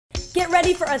Get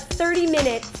ready for a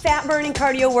 30-minute fat-burning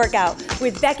cardio workout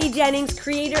with Becky Jennings,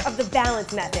 creator of the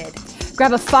balance method.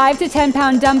 Grab a 5 to 10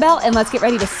 pound dumbbell and let's get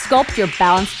ready to sculpt your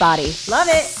balanced body. Love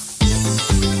it.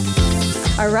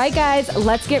 All right, guys,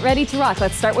 let's get ready to rock.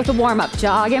 Let's start with a warm-up,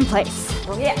 jog in place.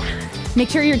 Oh yeah. Make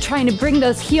sure you're trying to bring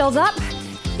those heels up.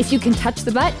 If you can touch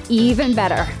the butt, even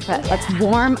better. But let's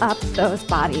warm up those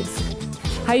bodies.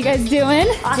 How you guys doing?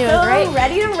 Awesome. Doing great.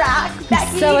 Ready to rock,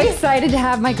 Becky. So excited to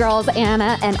have my girls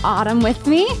Anna and Autumn with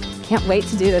me. Can't wait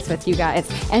to do this with you guys.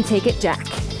 And take it, Jack.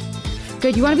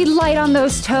 Good, you wanna be light on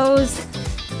those toes.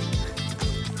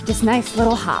 Just nice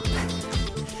little hop.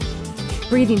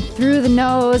 Breathing through the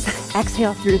nose,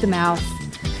 exhale through the mouth.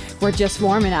 We're just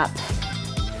warming up.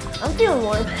 I'm feeling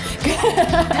warm.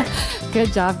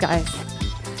 Good job, guys.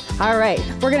 All right,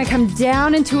 we're gonna come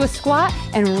down into a squat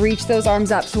and reach those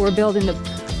arms up. So we're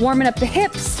warming up the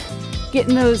hips,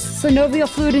 getting those synovial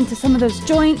fluid into some of those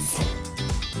joints,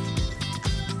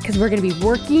 because we're gonna be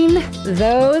working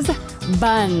those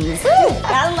buns. Woo,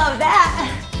 I love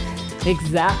that.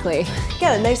 Exactly.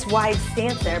 Got a nice wide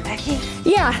stance there, Becky.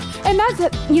 Yeah, and that's,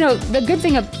 the good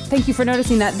thing thank you for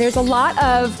noticing that. There's a lot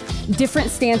of different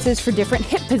stances for different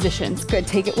hip positions. Good,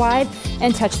 take it wide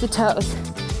and touch the toes.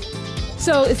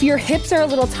 So if your hips are a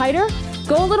little tighter,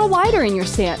 go a little wider in your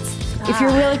stance. If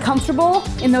you're really comfortable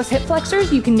in those hip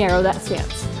flexors, you can narrow that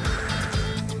stance.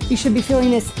 You should be feeling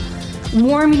this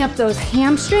warming up those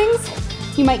hamstrings.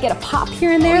 You might get a pop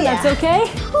here and there, that's okay.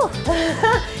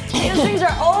 Hamstrings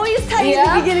are always tight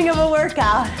at the beginning of a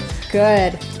workout.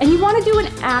 Good, and you wanna do an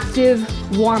active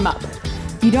warm-up.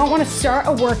 You don't wanna start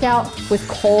a workout with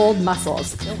cold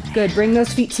muscles. Good, bring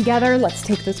those feet together. Let's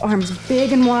take those arms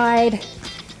big and wide.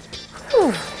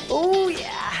 Oh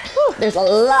yeah. Whew. There's a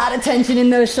lot of tension in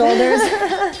those shoulders.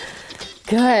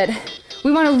 Good.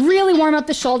 We want to really warm up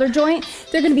the shoulder joint.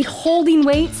 They're going to be holding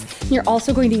weights. And you're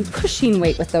also going to be pushing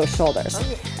weight with those shoulders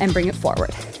and bring it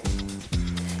forward.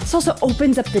 This also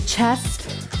opens up the chest.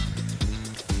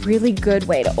 Really good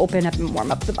way to open up and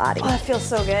warm up the body. Oh, that feels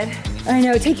so good. I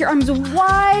know. Take your arms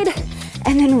wide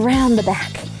and then round the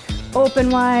back. Open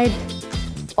wide.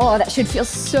 Oh, that should feel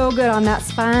so good on that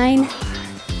spine.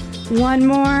 One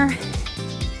more.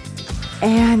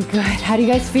 And good. How do you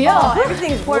guys feel? Oh,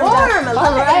 everything's warm.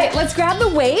 All right, let's grab the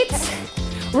weights.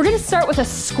 We're gonna start with a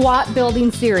squat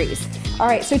building series. All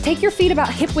right, so take your feet about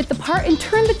hip width apart and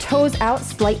turn the toes out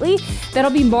slightly.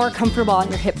 That'll be more comfortable on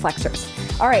your hip flexors.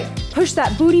 All right, push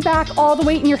that booty back, all the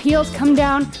weight in your heels, come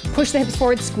down, push the hips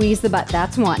forward, squeeze the butt.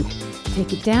 That's one.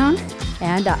 Take it down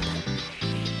and up.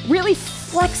 Really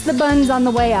flex the buns on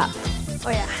the way up. Oh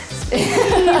yeah.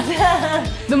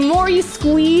 The more you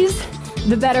squeeze,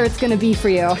 the better it's gonna be for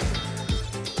you.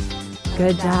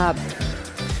 Good job.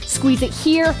 Squeeze it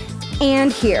here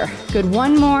and here. Good,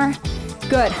 one more.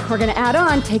 Good, we're gonna add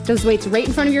on, take those weights right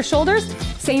in front of your shoulders.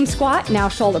 Same squat, now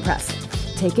shoulder press.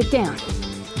 Take it down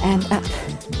and up.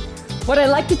 What I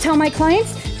like to tell my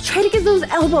clients, try to get those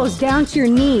elbows down to your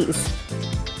knees.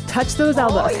 Touch those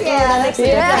elbows. Oh yeah, that makes a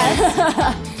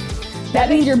difference. That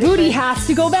means your booty has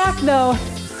to go back though.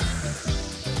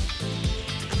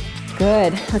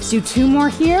 Good, let's do two more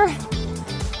here.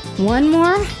 One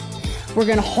more. We're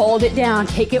gonna hold it down.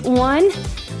 Take it 1,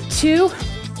 2,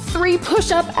 3,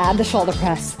 push up, add the shoulder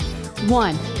press.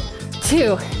 1,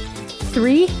 2,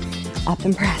 3, up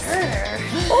and press.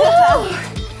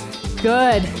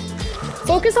 Good.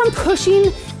 Focus on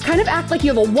pushing, kind of act like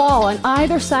you have a wall on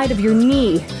either side of your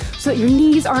knee so that your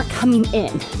knees aren't coming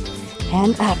in.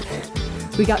 And up.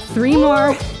 We got 3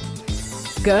 more.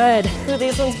 Good. Ooh,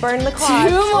 these ones burn the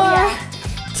quads.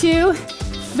 2 more. 2,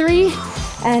 3,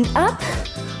 and up.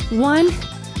 1,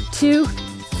 2,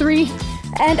 3,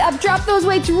 and up. Drop those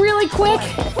weights really quick.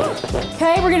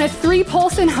 Okay, we're gonna 3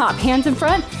 pulse and hop. Hands in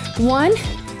front. 1,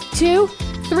 2,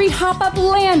 3, hop up,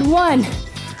 land. 1,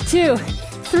 2,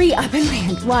 3, up and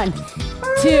land. 1,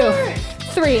 2,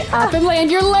 3, up and land.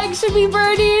 Your legs should be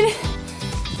burning.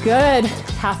 Good,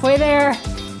 halfway there.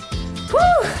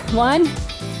 Woo. 1,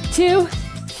 2,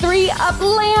 3, up,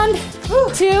 land.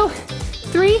 2,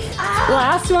 3,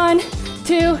 last 1,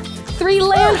 2, 3,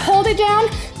 land, hold it down,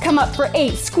 come up for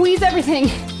 8, squeeze everything.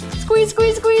 Squeeze,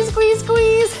 squeeze, squeeze, squeeze,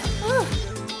 squeeze.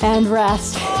 And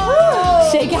rest.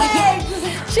 Shake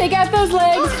out those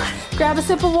legs. Grab a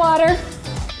sip of water.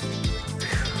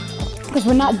 Because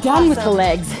we're not done with the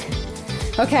legs.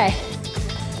 Okay,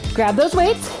 grab those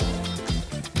weights.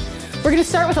 We're gonna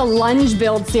start with a lunge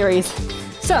build series.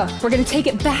 So we're gonna take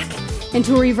it back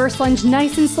into a reverse lunge,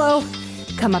 nice and slow.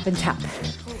 Come up and tap.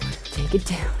 Take it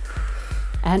down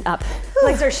and up.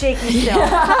 Legs are shaking still.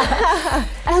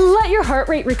 And let your heart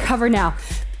rate recover now.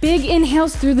 Big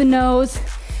inhales through the nose,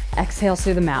 exhales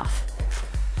through the mouth.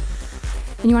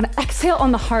 And you wanna exhale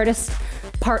on the hardest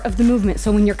part of the movement.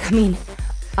 So when you're coming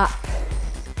up.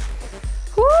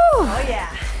 Woo! Oh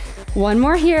yeah. One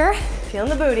more here. Feeling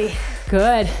the booty.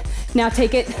 Good. Now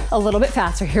take it a little bit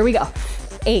faster. Here we go.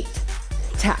 8,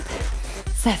 tap,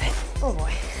 7. Oh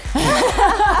boy.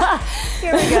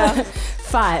 Here we go.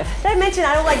 5. Did I mention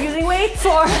I don't like using weights?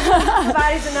 4. My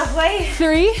body's enough weight.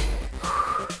 3,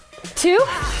 2,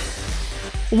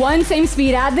 1. Same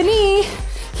speed. Add the knee.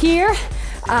 Here,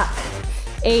 up.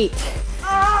 8.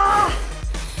 Ah!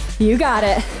 You got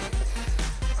it.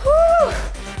 Woo.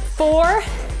 4,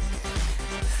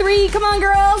 3. Come on,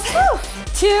 girls. Woo.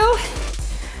 2,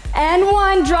 and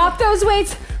 1. Drop those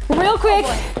weights real quick.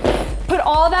 Oh, put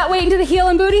all that weight into the heel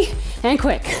and booty, and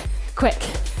quick, quick,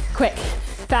 quick.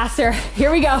 Faster.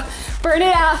 Here we go. Burn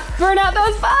it out. Burn out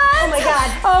those buns. Oh my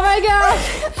God. Oh my God.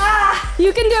 Ah!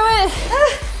 You can do it.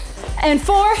 And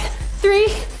 4,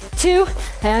 3, 2,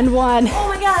 and 1. Oh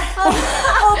my God.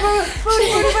 Oh,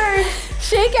 booty, booty, burn.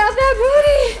 Shake out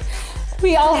that booty.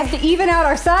 We all have to even out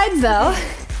our sides though.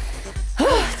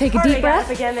 Take a deep breath.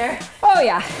 Again there. Oh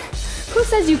yeah. Who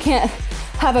says you can't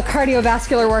have a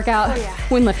cardiovascular workout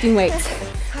when lifting weights?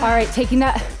 All right, taking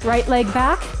that right leg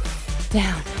back,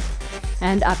 down,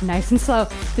 and up nice and slow.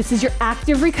 This is your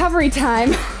active recovery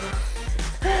time.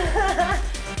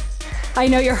 I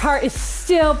know your heart is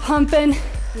still pumping.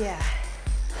 Yeah.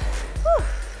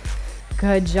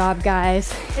 Good job,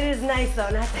 guys. It is nice though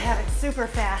not to have it super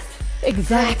fast.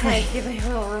 Exactly. Give me a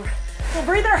little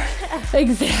breather.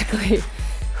 Exactly.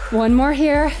 One more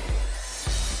here.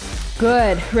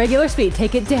 Good. Regular speed.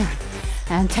 Take it down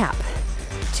and tap.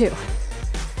 2.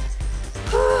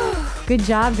 Good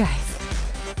job, guys.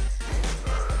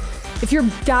 If you're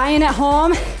dying at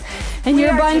home and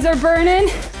your buns are burning,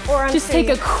 just take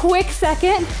a quick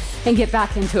second and get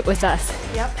back into it with us.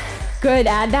 Yep. Good.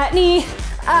 Add that knee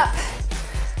up.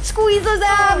 Squeeze those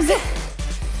abs.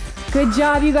 Good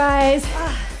job, you guys.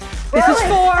 This is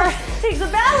 4. Takes the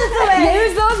balance away.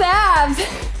 Use those abs.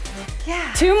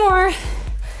 Yeah. 2 more.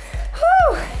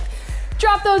 Whew.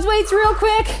 Drop those weights real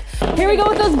quick. Here we go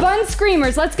with those bun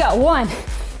screamers. Let's go. 1,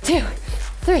 2,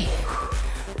 3.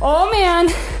 Oh man,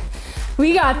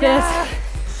 we got this.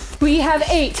 We have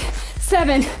 8,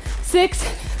 7, 6,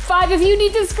 5. If you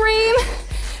need to scream,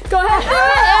 go ahead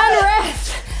and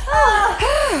rest.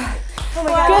 Oh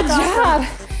my God. Good job.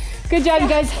 Awesome. Good job, you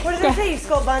guys. What does it say? You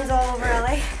sculpt buns all over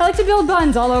LA? I like to build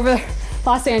buns all over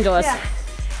Los Angeles. Yeah,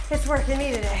 it's working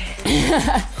me today.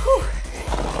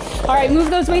 All right, move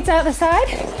those weights out the side.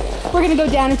 We're gonna go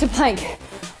down into plank.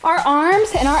 Our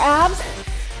arms and our abs,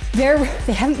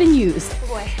 they haven't been used. Oh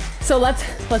boy. So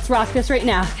let's rock this right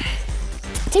now.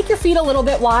 Take your feet a little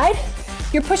bit wide.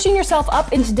 You're pushing yourself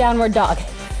up into downward dog.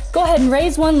 Go ahead and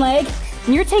raise one leg,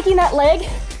 and you're taking that leg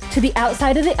to the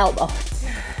outside of the elbow.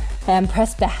 And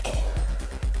press back.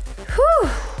 Whew.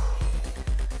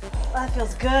 That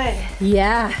feels good.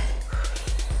 Yeah.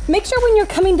 Make sure when you're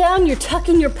coming down, you're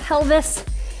tucking your pelvis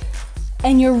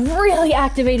and you're really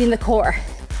activating the core.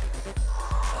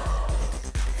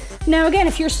 Now again,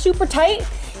 if you're super tight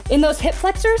in those hip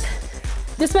flexors,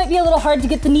 this might be a little hard to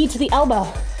get the knee to the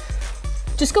elbow.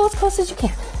 Just go as close as you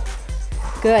can.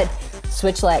 Good.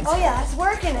 Switch legs. Oh yeah, it's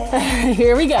working it.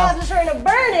 Here we go. I'm just trying to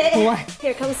burn it. 1.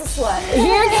 Here comes the sweat.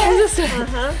 Here comes the sweat.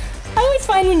 I always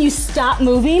find when you stop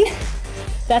moving,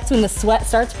 that's when the sweat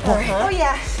starts pouring. Oh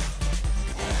yeah.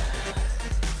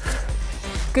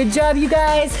 Good job, you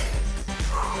guys.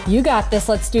 You got this.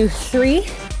 Let's do 3,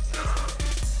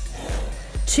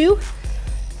 2,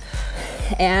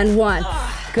 and 1.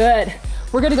 Good.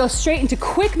 We're gonna go straight into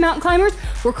quick mountain climbers.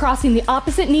 We're crossing the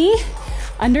opposite knee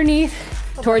underneath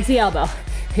towards the elbow.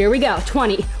 Here we go.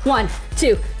 20. 1,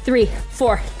 2, 3,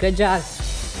 4. Good job.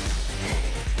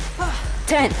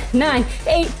 10, 9,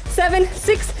 8, 7,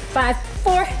 6, 5,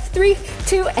 4, 3,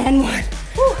 2, and 1.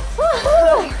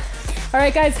 All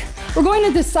right, guys. We're going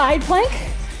into side plank.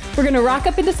 We're gonna rock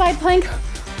up into side plank,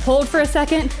 hold for a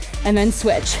second, and then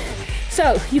switch.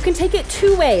 So you can take it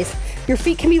 2 ways. Your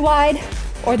feet can be wide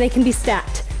or they can be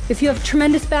stacked. If you have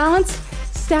tremendous balance,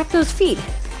 stack those feet.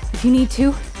 If you need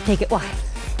to, take it wide.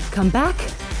 Come back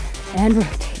and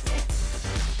rotate.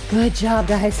 Good job,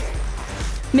 guys.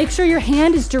 Make sure your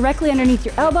hand is directly underneath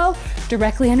your elbow,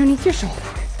 directly underneath your shoulder.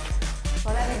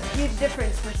 Well, that makes a huge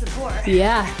difference for support.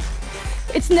 Yeah.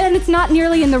 It's not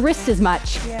nearly in the wrist as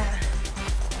much. Yeah.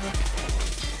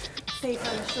 Safe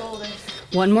on the shoulders.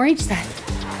 1 more each side.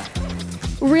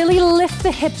 Really lift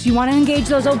the hips. You want to engage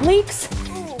those obliques.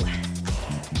 Ooh.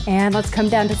 And let's come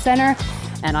down to center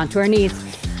and onto our knees.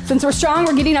 Since we're strong,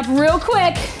 we're getting up real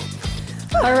quick.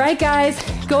 All right, guys,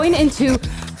 going into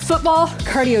football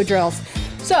cardio drills.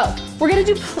 So we're gonna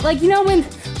do, like, you know when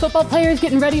Football players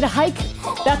getting ready to hike,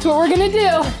 that's what we're gonna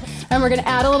do. And we're gonna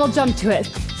add a little jump to it.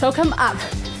 So come up,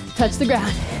 touch the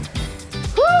ground.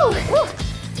 Woo!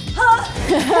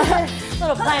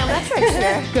 Little plyometrics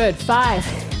here. Good, 5,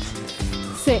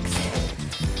 6,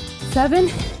 7,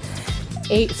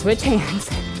 8, switch hands.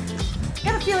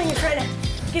 Got a feeling you're trying to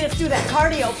get us through that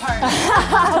cardio part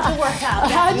of the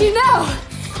workout. How'd you know?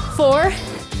 4,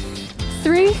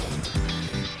 3,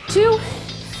 2,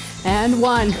 and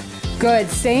 1. Good,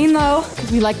 staying low,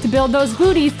 because we like to build those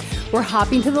booties. We're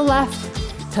hopping to the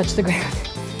left, touch the ground.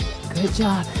 Good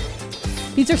job.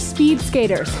 These are speed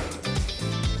skaters.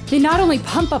 They not only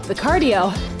pump up the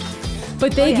cardio,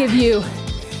 but they give you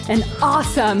an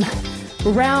awesome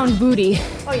round booty.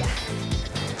 Oh yeah.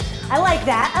 I like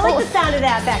that. I like the sound of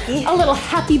that, Becky. A little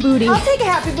happy booty. I'll take a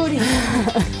happy booty.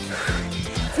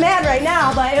 It's mad right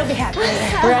now, but it'll be happy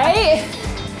later. Right?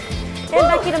 And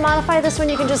Becky, to modify this one,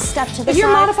 you can just step to the side. If you're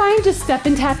modifying, just step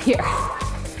and tap here.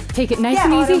 Take it nice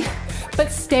and easy, but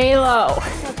stay low.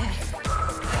 Okay.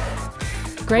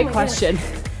 Great question.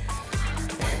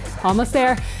 Almost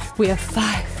there. We have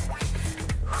 5,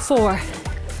 4,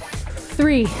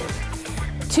 3,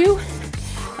 2,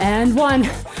 and 1.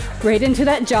 Right into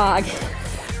that jog.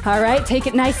 All right, take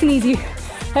it nice and easy.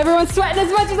 Everyone sweating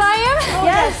as much as I am? Oh,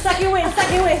 yes, second wind,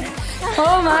 second wind.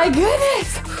 Oh my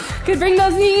goodness. Good, bring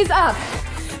those knees up.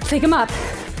 Take them up.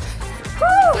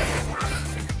 Woo.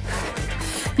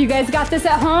 You guys got this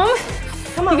at home?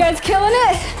 Come on. You guys killing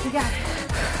it? You got it.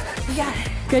 You got it.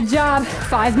 Good job.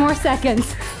 5 more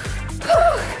seconds.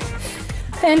 Woo.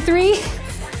 And 3,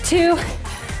 2,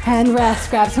 and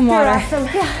rest. Grab some water. You're awesome.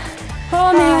 Yeah.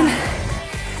 Oh man.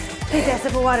 Take that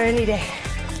sip of water any day.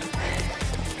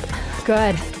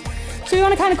 Good. So you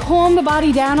want to kind of calm the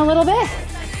body down a little bit.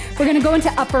 We're going to go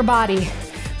into upper body.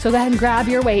 So go ahead and grab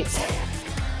your weights.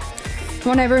 You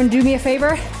want everyone to do me a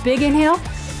favor? Big inhale,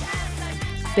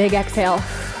 big exhale.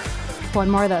 One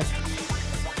more of those.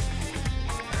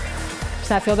 Does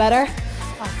that feel better?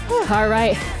 All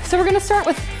right. So we're going to start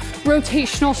with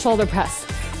rotational shoulder press.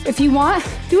 If you want,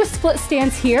 do a split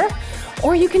stance here,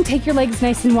 or you can take your legs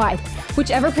nice and wide.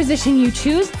 Whichever position you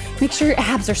choose, make sure your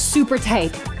abs are super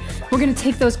tight. We're gonna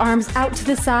take those arms out to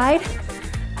the side,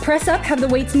 press up, have the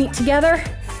weights meet together,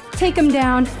 take them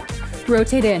down,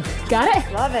 rotate in. Got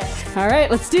it? Love it. All right,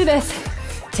 let's do this.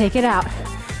 Take it out.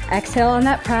 Exhale on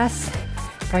that press,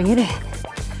 bring it in,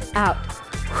 out.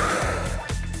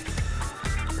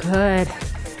 Good.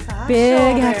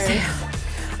 Big exhale.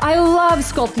 I love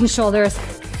sculpting shoulders.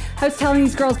 I was telling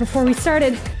these girls before we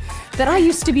started that I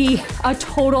used to be a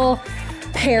total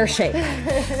pear shape,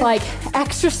 like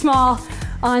extra small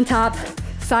on top,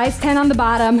 size 10 on the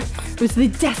bottom. It was the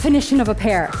definition of a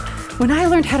pear. When I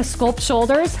learned how to sculpt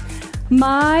shoulders,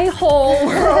 my whole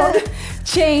world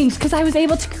changed because I was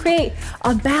able to create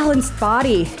a balanced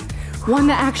body, one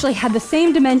that actually had the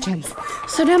same dimensions.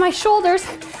 So now my shoulders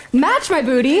match my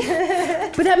booty,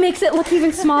 but that makes it look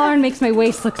even smaller and makes my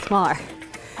waist look smaller.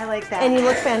 I like that. And you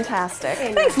look fantastic.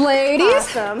 Thanks, ladies.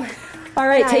 Awesome. All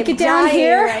right, take it down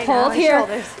here, right hold now, here,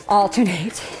 shoulders.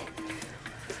 alternate.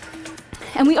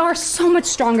 And we are so much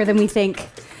stronger than we think.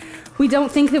 We don't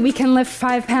think that we can lift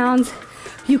 5 pounds.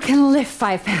 You can lift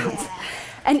 5 pounds. Yeah.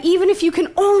 And even if you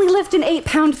can only lift an 8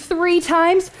 pound 3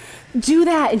 times, do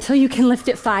that until you can lift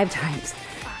it 5 times.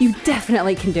 You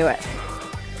definitely can do it.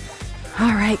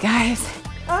 All right, guys.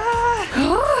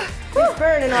 It's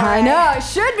burning all right. I know, it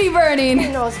should be burning.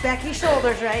 Burning those Becky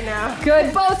shoulders right now.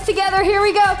 Good, both together, here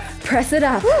we go. Press it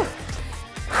up.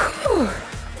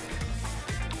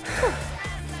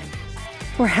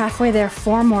 We're halfway there,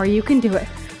 4 more, you can do it.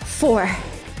 4,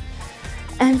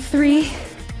 and 3,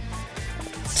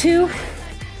 2,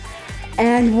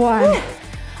 and 1.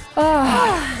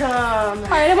 Awesome. All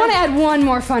right, I want to add one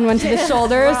more fun one to the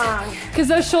shoulders, because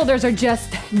those shoulders are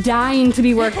just dying to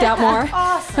be worked out more.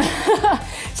 Awesome.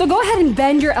 So go ahead and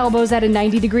bend your elbows at a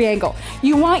 90-degree angle.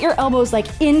 You want your elbows like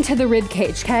into the rib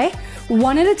cage, okay?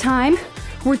 One at a time,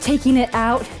 we're taking it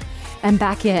out and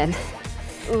back in.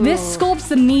 Ooh. This sculpts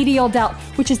the medial delt,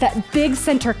 which is that big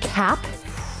center cap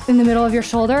in the middle of your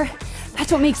shoulder.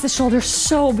 That's what makes the shoulder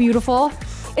so beautiful.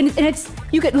 And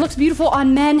it looks beautiful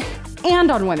on men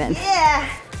and on women. Yeah.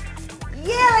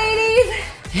 Yeah,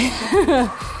 ladies.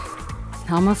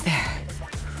 Almost there.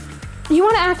 You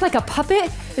want to act like a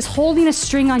puppet is holding a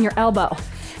string on your elbow,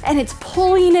 and it's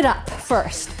pulling it up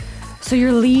first. So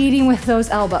you're leading with those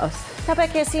elbows. Now,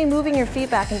 Becky, I see you moving your feet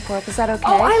back and forth. Is that okay?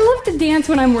 Oh, I love to dance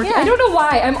when I'm working. Yeah. I don't know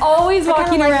why. I'm always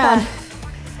walking like around. that.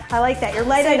 I like that. You're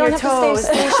light So on you your don't have toes. to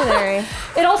stay stationary.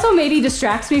 It also maybe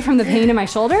distracts me from the pain in my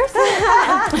shoulders.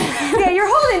 Yeah, you're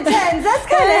holding 10s. That's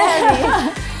kind of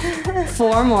heavy.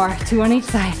 4 more, 2 on each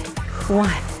side. 1,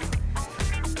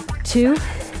 2,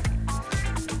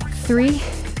 3,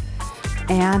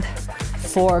 and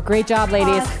 4. Great job,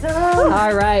 ladies. Awesome.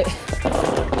 All right.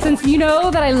 Since you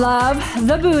know that I love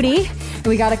the booty,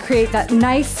 we gotta create that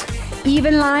nice,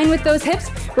 even line with those hips.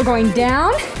 We're going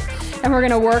down, and we're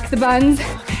gonna work the buns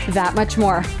that much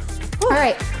more. All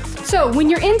right, so when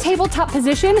you're in tabletop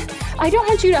position, I don't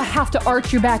want you to have to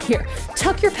arch your back here.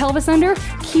 Tuck your pelvis under,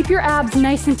 keep your abs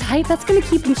nice and tight. That's gonna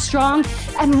keep them strong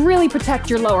and really protect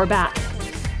your lower back.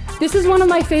 This is one of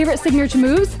my favorite signature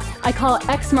moves. I call it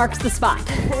X marks the spot.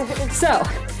 So,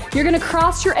 you're gonna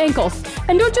cross your ankles,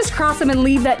 and don't just cross them and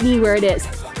leave that knee where it is.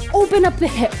 Open up the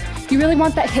hip. You really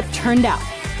want that hip turned out.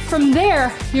 From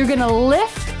there, you're gonna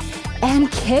lift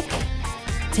and kick,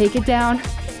 take it down,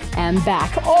 and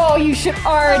back. Oh, you should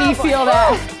already feel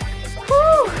that.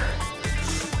 Whew.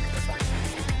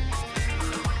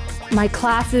 My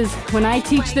classes, when I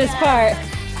teach this part,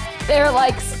 they're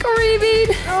like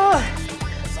screaming. Oh,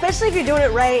 especially if you're doing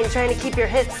it right and trying to keep your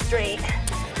hips straight.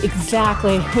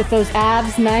 Exactly, with those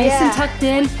abs nice and tucked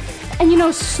in. And you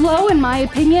know, slow, in my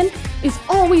opinion, is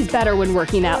always better when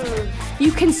working out.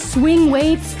 You can swing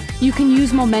weights, you can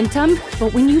use momentum,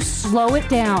 but when you slow it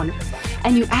down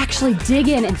and you actually dig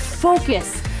in and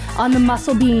focus on the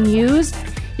muscle being used,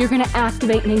 you're gonna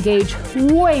activate and engage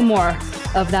way more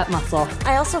of that muscle.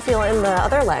 I also feel it in the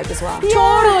other leg as well.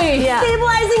 Totally. Yeah.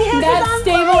 Stabilizing hip That is on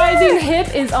stabilizing fire.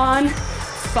 hip is on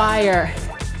fire.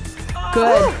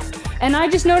 Good. And I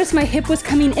just noticed my hip was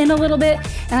coming in a little bit,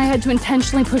 and I had to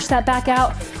intentionally push that back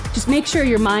out. Just make sure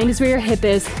your mind is where your hip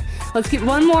is. Let's get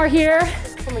one more here.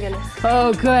 Oh my goodness.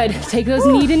 Oh, good. Take those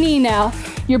knee to knee now.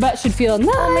 Your butt should feel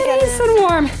nice and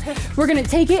warm. We're gonna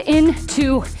take it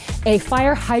into a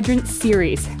fire hydrant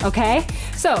series, okay?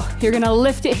 So you're gonna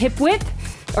lift it hip width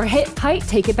or hip height,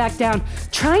 take it back down.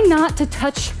 Try not to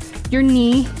touch your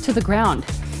knee to the ground.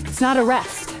 It's not a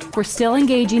rest. We're still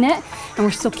engaging it, and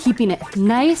we're still keeping it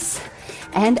nice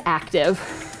and active.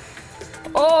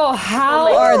 Oh,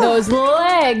 how are those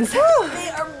legs? They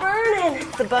are burning.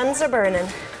 The buns are burning.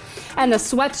 And the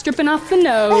sweat's dripping off the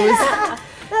nose.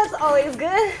 That's always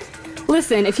good.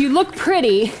 Listen, if you look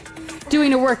pretty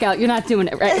doing a workout, you're not doing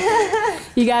it right.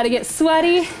 You gotta get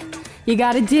sweaty, you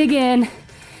gotta dig in,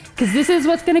 because this is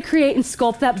what's gonna create and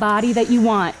sculpt that body that you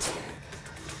want.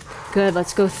 Good,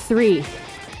 let's go 3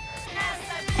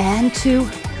 and 2.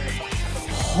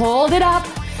 Hold it up,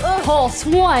 pulse,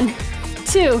 1,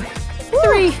 2,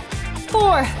 3,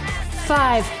 4,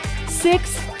 5,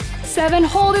 6, 7,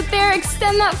 hold it there,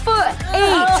 extend that foot,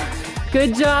 8,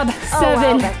 good job,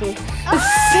 7, Wow, Becky.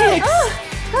 6,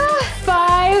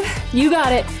 5, you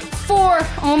got it, 4,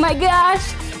 oh my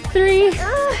gosh, 3,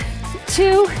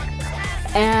 2,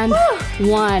 and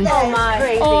 1. Oh my.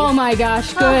 Crazy. Oh my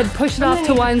gosh, good, push it off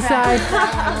to one side.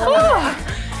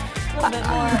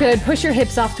 Good, push your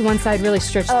hips off to one side, really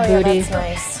stretch the booty. Yeah, that's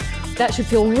nice. That should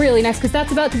feel really nice, because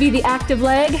that's about to be the active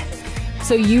leg.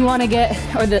 So you want to get,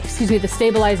 or the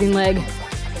stabilizing leg.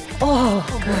 Oh,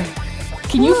 good.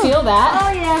 Can you feel that?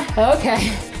 Oh yeah.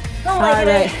 Okay. Don't All like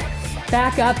right. it.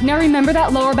 Back up. Now remember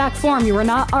that lower back form. You are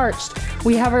not arched.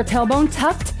 We have our tailbone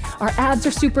tucked. Our abs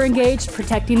are super engaged,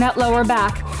 protecting that lower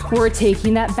back. We're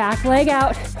taking that back leg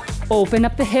out. Open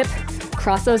up the hip.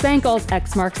 Cross those ankles.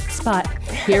 X marks the spot.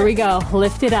 Here we go.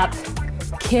 Lift it up.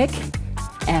 Kick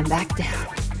and back down.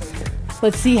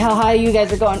 Let's see how high you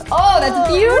guys are going. Oh,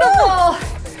 that's beautiful.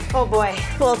 Oh boy.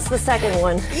 Well, it's the second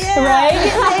one. Yeah. Right?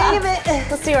 Hang of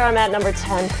it. Let's see where I'm at, number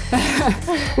 10.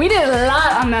 We did a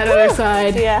lot on that other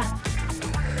side. Yeah.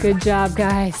 Good job,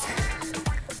 guys.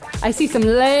 I see some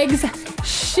legs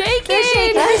shaking. You're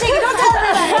shaking. You're shaking. Don't tell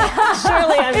anybody.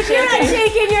 Surely I'm If you're not shaking.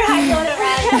 shaking, you're not doing it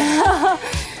right.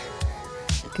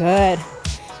 Good.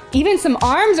 Even some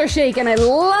arms are shaking. I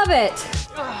love it.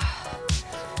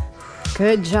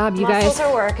 Good job, you Muscles guys.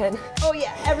 are working. Oh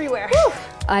yeah, everywhere.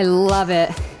 I love it.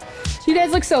 You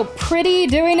guys look so pretty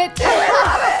doing it too.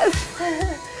 I love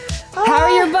it. How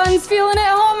are your buns feeling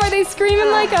at home? Are they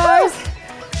screaming like ours?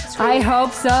 I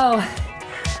hope so.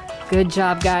 Good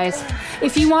job, guys.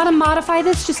 If you want to modify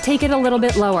this, just take it a little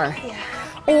bit lower. Yeah.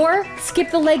 Or skip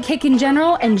the leg kick in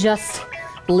general and just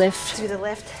lift. Do the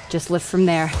lift. Just lift from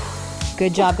there.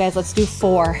 Good job, guys. Let's do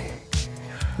 4.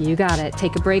 You got it.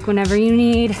 Take a break whenever you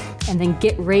need, and then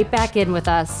get right back in with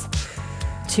us.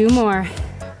 2 more.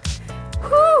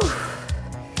 Whew.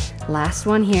 Last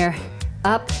one here.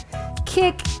 Up,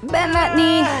 kick, bend that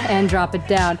knee, and drop it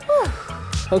down.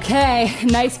 Okay,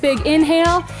 nice big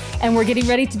inhale, and we're getting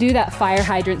ready to do that fire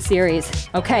hydrant series.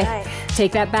 Okay, All right.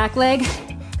 take that back leg,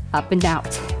 up and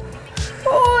out.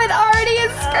 Oh, it already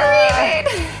is screaming.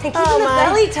 And keeping the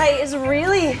belly tight is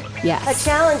really a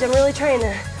challenge. I'm really trying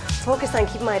to focus on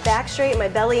keeping my back straight and my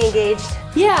belly engaged.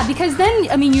 Yeah, because then,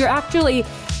 I mean, you're actually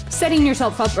setting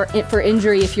yourself up for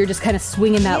injury if you're just kind of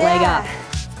swinging that leg up.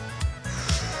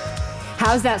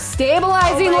 How's that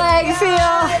stabilizing leg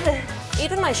feel?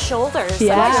 Even my shoulders.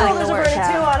 Yeah. My shoulders are burning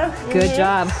too, Autumn. Good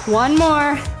job. One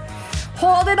more.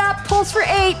 Hold it up. Pulse for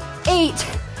 8, 8,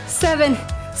 7,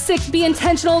 6. Be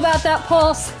intentional about that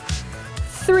pulse.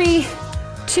 3,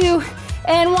 2,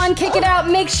 and 1. Kick it out.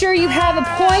 Make sure you have a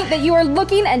point that you are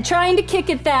looking and trying to kick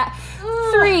at that.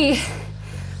 3,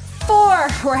 4.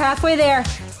 We're halfway there.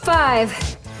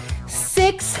 5,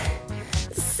 6,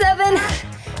 7,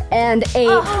 and 8.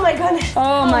 Oh my goodness.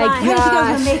 Oh my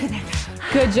gosh.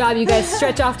 Good job, you guys.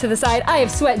 Stretch off to the side. I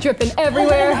have sweat dripping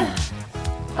everywhere.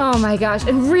 Oh my gosh.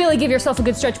 And really give yourself a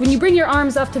good stretch. When you bring your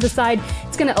arms off to the side,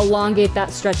 it's gonna elongate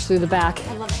that stretch through the back.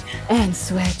 I love it. And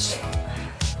switch.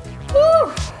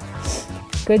 Woo.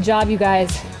 Good job, you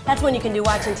guys. That's when you can do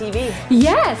watching TV.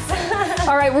 Yes.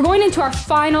 All right, we're going into our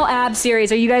final ab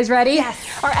series. Are you guys ready? Yes.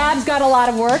 Our abs got a lot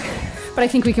of work, but I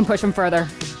think we can push them further.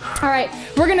 All right,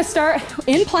 we're gonna start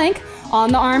in plank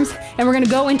on the arms, and we're gonna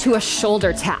go into a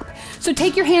shoulder tap. So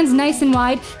take your hands nice and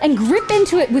wide and grip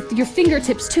into it with your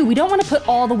fingertips too. We don't wanna put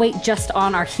all the weight just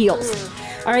on our heels.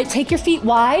 All right, take your feet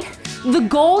wide. The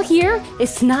goal here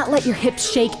is to not let your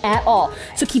hips shake at all.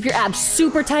 So keep your abs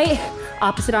super tight.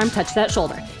 Opposite arm, touch that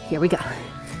shoulder. Here we go.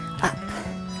 Up,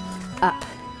 up.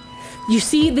 You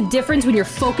see the difference when you're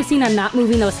focusing on not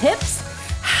moving those hips?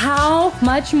 How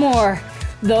much more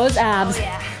those abs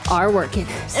are working.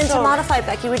 And to modify,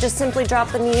 Becky, we just simply drop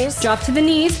the knees. Drop to the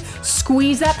knees,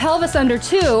 squeeze that pelvis under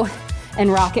too,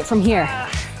 and rock it from here.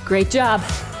 Great job.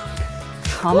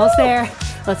 Almost there.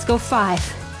 Let's go 5,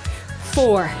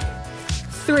 4,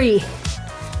 3,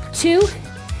 2,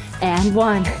 and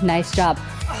 1. Nice job.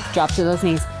 Drop to those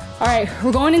knees. All right,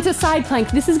 we're going into side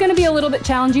plank. This is gonna be a little bit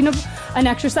challenging of an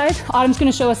exercise. Autumn's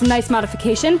gonna show us a nice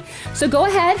modification. So go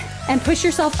ahead and push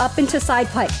yourself up into side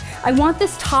plank. I want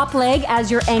this top leg as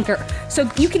your anchor. So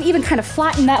you can even kind of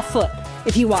flatten that foot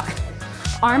if you want.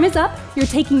 Arm is up, you're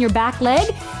taking your back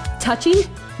leg, touching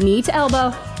knee to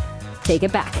elbow, take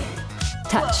it back,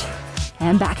 touch,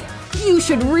 and back. You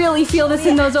should really feel this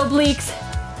in those obliques.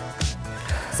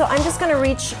 So I'm just gonna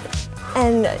reach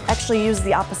and actually use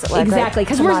the opposite leg. Exactly,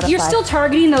 because you're still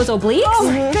targeting those obliques. Oh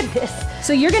my goodness.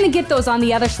 So you're gonna get those on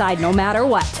the other side no matter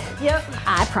what. Yep.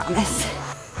 I promise.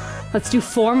 Let's do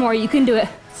 4 more, you can do it.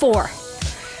 4,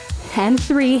 and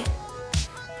 3,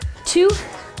 2,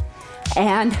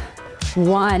 and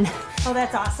 1. Oh,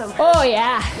 that's awesome. Oh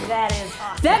yeah. That is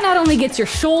awesome. That not only gets your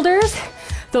shoulders,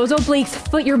 those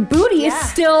obliques, but your booty is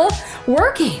still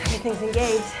working. Everything's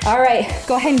engaged. All right,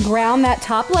 go ahead and ground that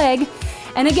top leg.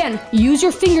 And again, use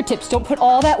your fingertips. Don't put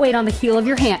all that weight on the heel of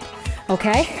your hand,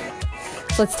 okay?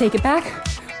 So let's take it back.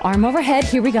 Arm overhead,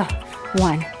 here we go.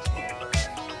 1,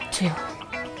 2,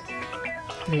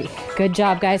 3. Good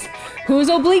job, guys. Whose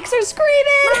obliques are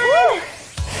screaming?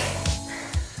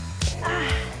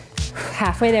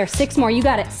 Halfway there, 6 more, you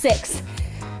got it. 6,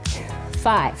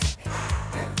 5,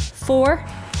 4,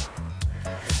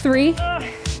 3,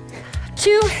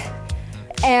 2,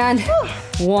 and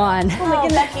 1. Oh my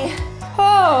goodness, Becky.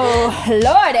 Oh,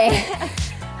 Lordy.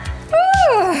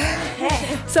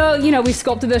 So, you know, we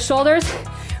sculpted the shoulders.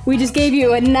 We just gave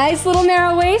you a nice little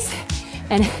narrow waist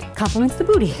and it complements the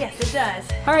booty. Yes, it does.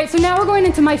 All right, so now we're going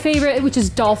into my favorite, which is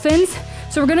dolphins.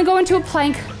 So we're gonna go into a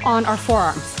plank on our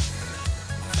forearms.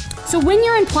 So when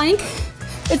you're in plank,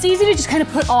 it's easy to just kind of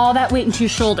put all that weight into your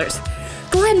shoulders.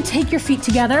 Go ahead and take your feet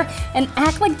together and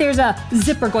act like there's a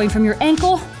zipper going from your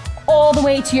ankle all the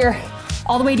way to your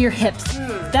hips.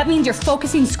 That means you're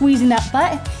focusing, squeezing that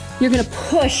butt. You're gonna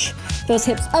push those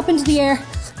hips up into the air,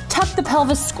 tuck the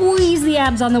pelvis, squeeze the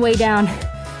abs on the way down,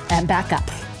 and back up.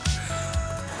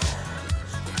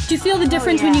 Do you feel the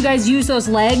difference when you guys use those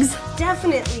legs?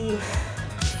 Definitely.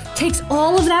 Takes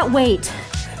all of that weight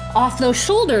off those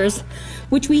shoulders,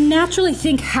 which we naturally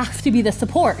think have to be the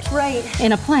support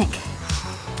in a plank.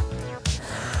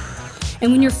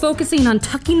 And when you're focusing on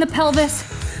tucking the pelvis,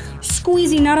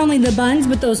 squeezing not only the buns,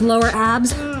 but those lower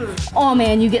abs, oh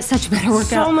man, you get such a better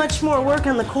workout. So much more work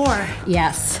on the core.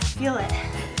 Yes. Feel it.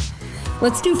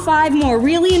 Let's do 5 more,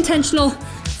 really intentional.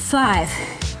 5.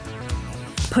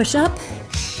 Push up.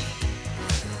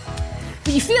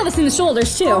 But you feel this in the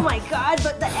shoulders too. Oh my God,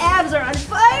 but the abs are on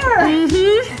fire.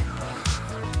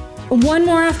 One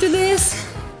more after this.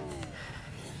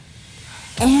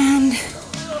 And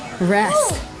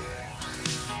rest.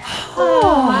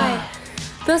 Oh my.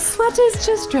 The sweat is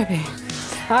just dripping.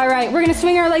 All right, we're gonna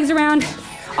swing our legs around.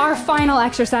 Our final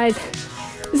exercise.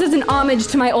 This is an homage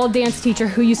to my old dance teacher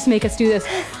who used to make us do this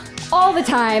all the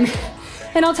time.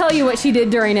 And I'll tell you what she did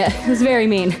during it. It was very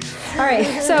mean. All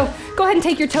right, so go ahead and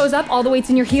take your toes up, all the weights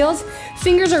in your heels.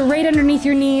 Fingers are right underneath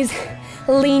your knees.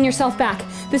 Lean yourself back.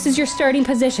 This is your starting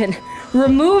position.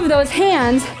 Remove those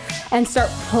hands and start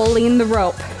pulling the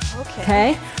rope.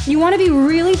 Okay? You want to be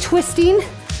really twisting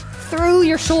through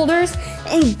your shoulders,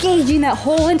 engaging that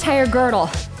whole entire girdle.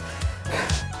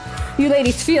 You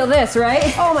ladies feel this,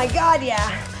 right? Oh my God,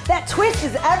 yeah. That twist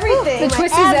is everything. The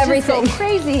twist is everything. Just go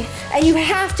crazy. And you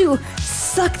have to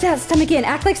suck that stomach in.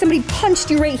 Act like somebody punched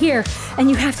you right here. And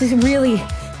you have to really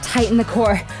tighten the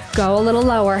core. Go a little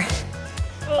lower.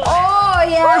 Oh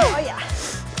yeah. Oh yeah.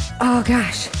 Oh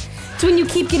gosh. It's when you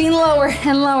keep getting lower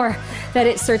and lower that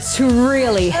it starts to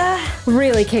really,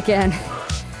 really kick in.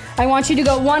 I want you to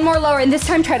go one more lower, and this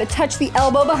time try to touch the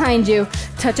elbow behind you.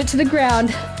 Touch it to the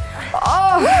ground.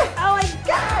 Oh, oh my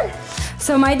God.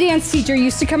 So my dance teacher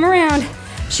used to come around.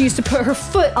 She used to put her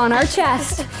foot on our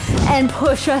chest and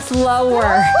push us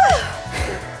lower.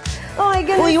 Oh my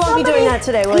goodness. Well, you won't be doing that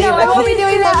today, will you? No, I won't be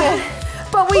doing that.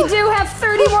 But we do have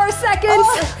 30 more seconds.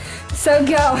 So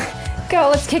go,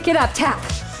 let's kick it up. Tap,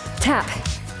 tap,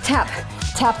 tap,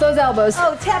 tap those elbows.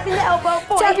 Oh, tapping the elbow,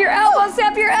 boy. Tap your elbows,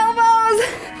 tap your elbows.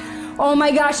 Oh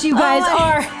my gosh, you guys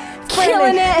are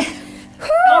killing it.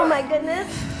 Oh my goodness.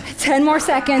 10 more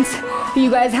seconds.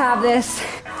 You guys have this.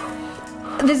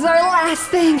 This is our last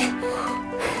thing.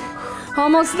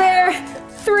 Almost there.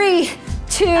 3,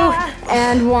 2,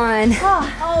 and 1.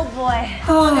 Oh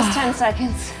boy. Longest 10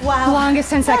 seconds. Wow.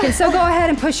 Longest 10 seconds. So go ahead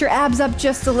and push your abs up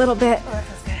just a little bit. Oh, that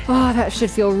feels good. Oh, that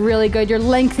should feel really good. You're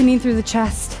lengthening through the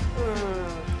chest.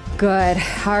 Good.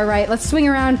 All right, let's swing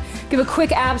around. Give a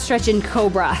quick ab stretch in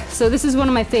Cobra. So this is one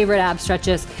of my favorite ab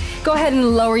stretches. Go ahead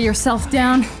and lower yourself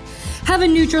down. Have a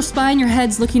neutral spine, your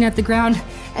head's looking at the ground,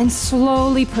 and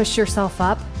slowly push yourself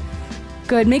up.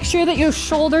 Good. Make sure that your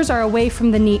shoulders are away from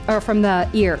the knee or from the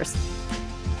ears.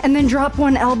 And then drop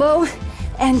one elbow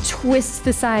and twist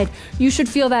the side. You should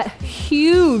feel that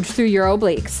huge through your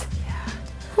obliques.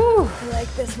 Whew. I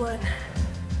like this one.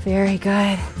 Very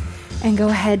good. And go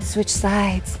ahead, switch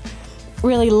sides.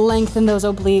 Really lengthen those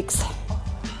obliques.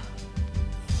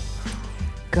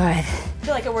 Good. I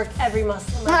feel like it worked every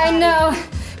muscle in my I body. know.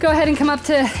 Go ahead and come up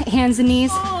to hands and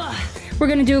knees. We're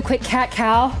gonna do a quick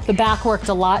cat-cow. The back worked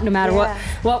a lot, no matter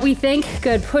what we think.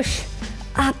 Good, push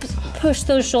up, push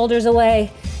those shoulders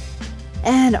away,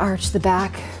 and arch the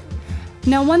back.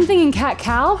 Now, one thing in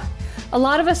cat-cow, a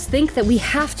lot of us think that we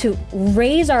have to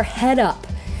raise our head up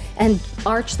and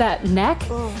arch that neck.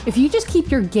 If you just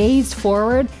keep your gaze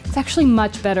forward, it's actually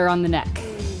much better on the neck.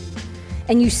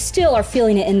 And you still are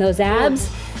feeling it in those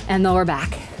abs and lower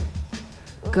back.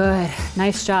 Good,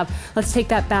 nice job. Let's take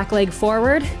that back leg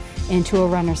forward into a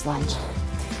runner's lunge.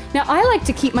 Now, I like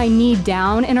to keep my knee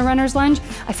down in a runner's lunge.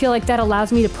 I feel like that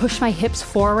allows me to push my hips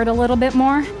forward a little bit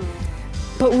more.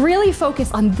 But really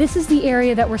focus on this is the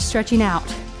area that we're stretching out.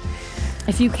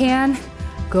 If you can,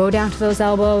 go down to those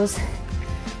elbows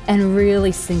and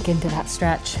really sink into that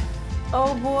stretch.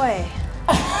 Oh boy.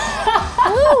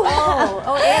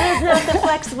 Anna's not the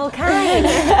flexible kind.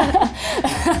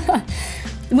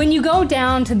 When you go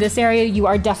down to this area, you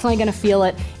are definitely gonna feel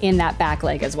it in that back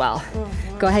leg as well.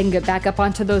 Go ahead and get back up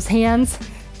onto those hands.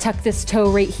 Tuck this toe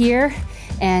right here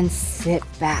and sit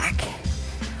back.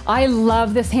 I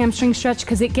love this hamstring stretch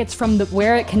because it gets from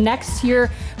where it connects to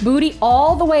your booty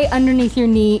all the way underneath your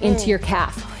knee into your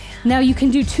calf. Now you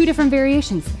can do 2 different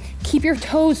variations. Keep your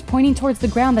toes pointing towards the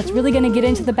ground. That's really gonna get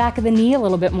into the back of the knee a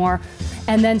little bit more.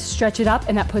 And then stretch it up,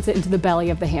 and that puts it into the belly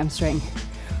of the hamstring.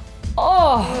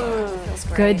 Oh, feels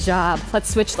great. Good job. Let's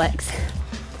switch legs.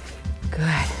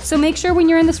 Good. So make sure when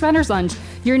you're in this runner's lunge,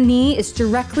 your knee is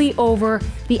directly over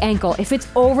the ankle. If it's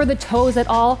over the toes at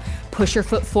all, push your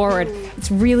foot forward.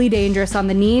 It's really dangerous on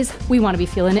the knees. We want to be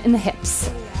feeling it in the hips.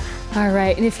 All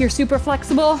right, and if you're super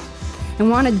flexible and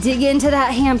want to dig into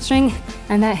that hamstring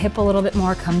and that hip a little bit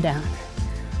more, come down.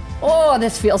 Oh,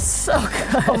 this feels so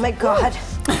good. Oh my God.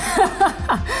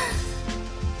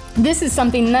 This is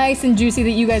something nice and juicy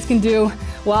that you guys can do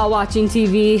while watching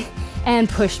TV and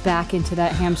push back into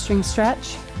that hamstring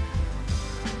stretch.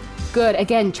 Good,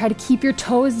 again, try to keep your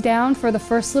toes down for the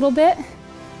first little bit.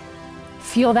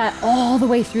 Feel that all the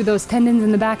way through those tendons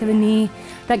in the back of the knee.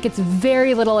 That gets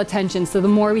very little attention, so the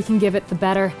more we can give it, the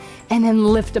better. And then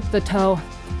lift up the toe,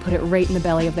 put it right in the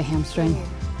belly of the hamstring.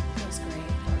 Feels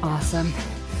great. Awesome.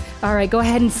 All right, go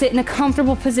ahead and sit in a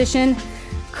comfortable position.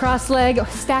 Cross leg,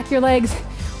 stack your legs,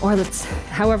 or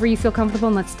however you feel comfortable,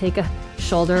 and let's take a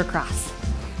shoulder across.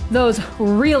 Those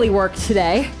really worked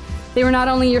today. They were not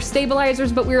only your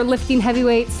stabilizers, but we were lifting heavy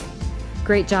weights.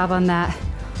 Great job on that.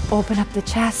 Open up the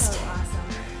chest. So awesome.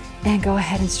 And go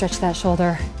ahead and stretch that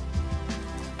shoulder.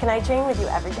 Can I train with you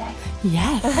every day?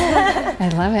 Yes, I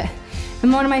love it.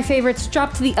 And one of my favorites,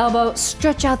 drop to the elbow,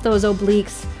 stretch out those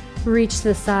obliques, reach to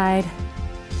the side,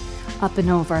 up and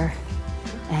over,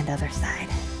 and other side.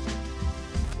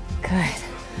 Good.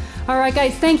 All right,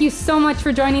 guys, thank you so much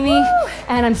for joining me. Woo!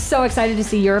 And I'm so excited to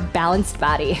see your balanced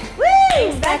body. Woo!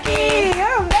 Thanks, Becky,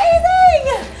 you're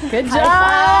amazing. Good job.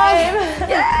 High five.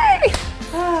 Yay!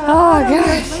 Oh,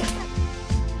 gosh.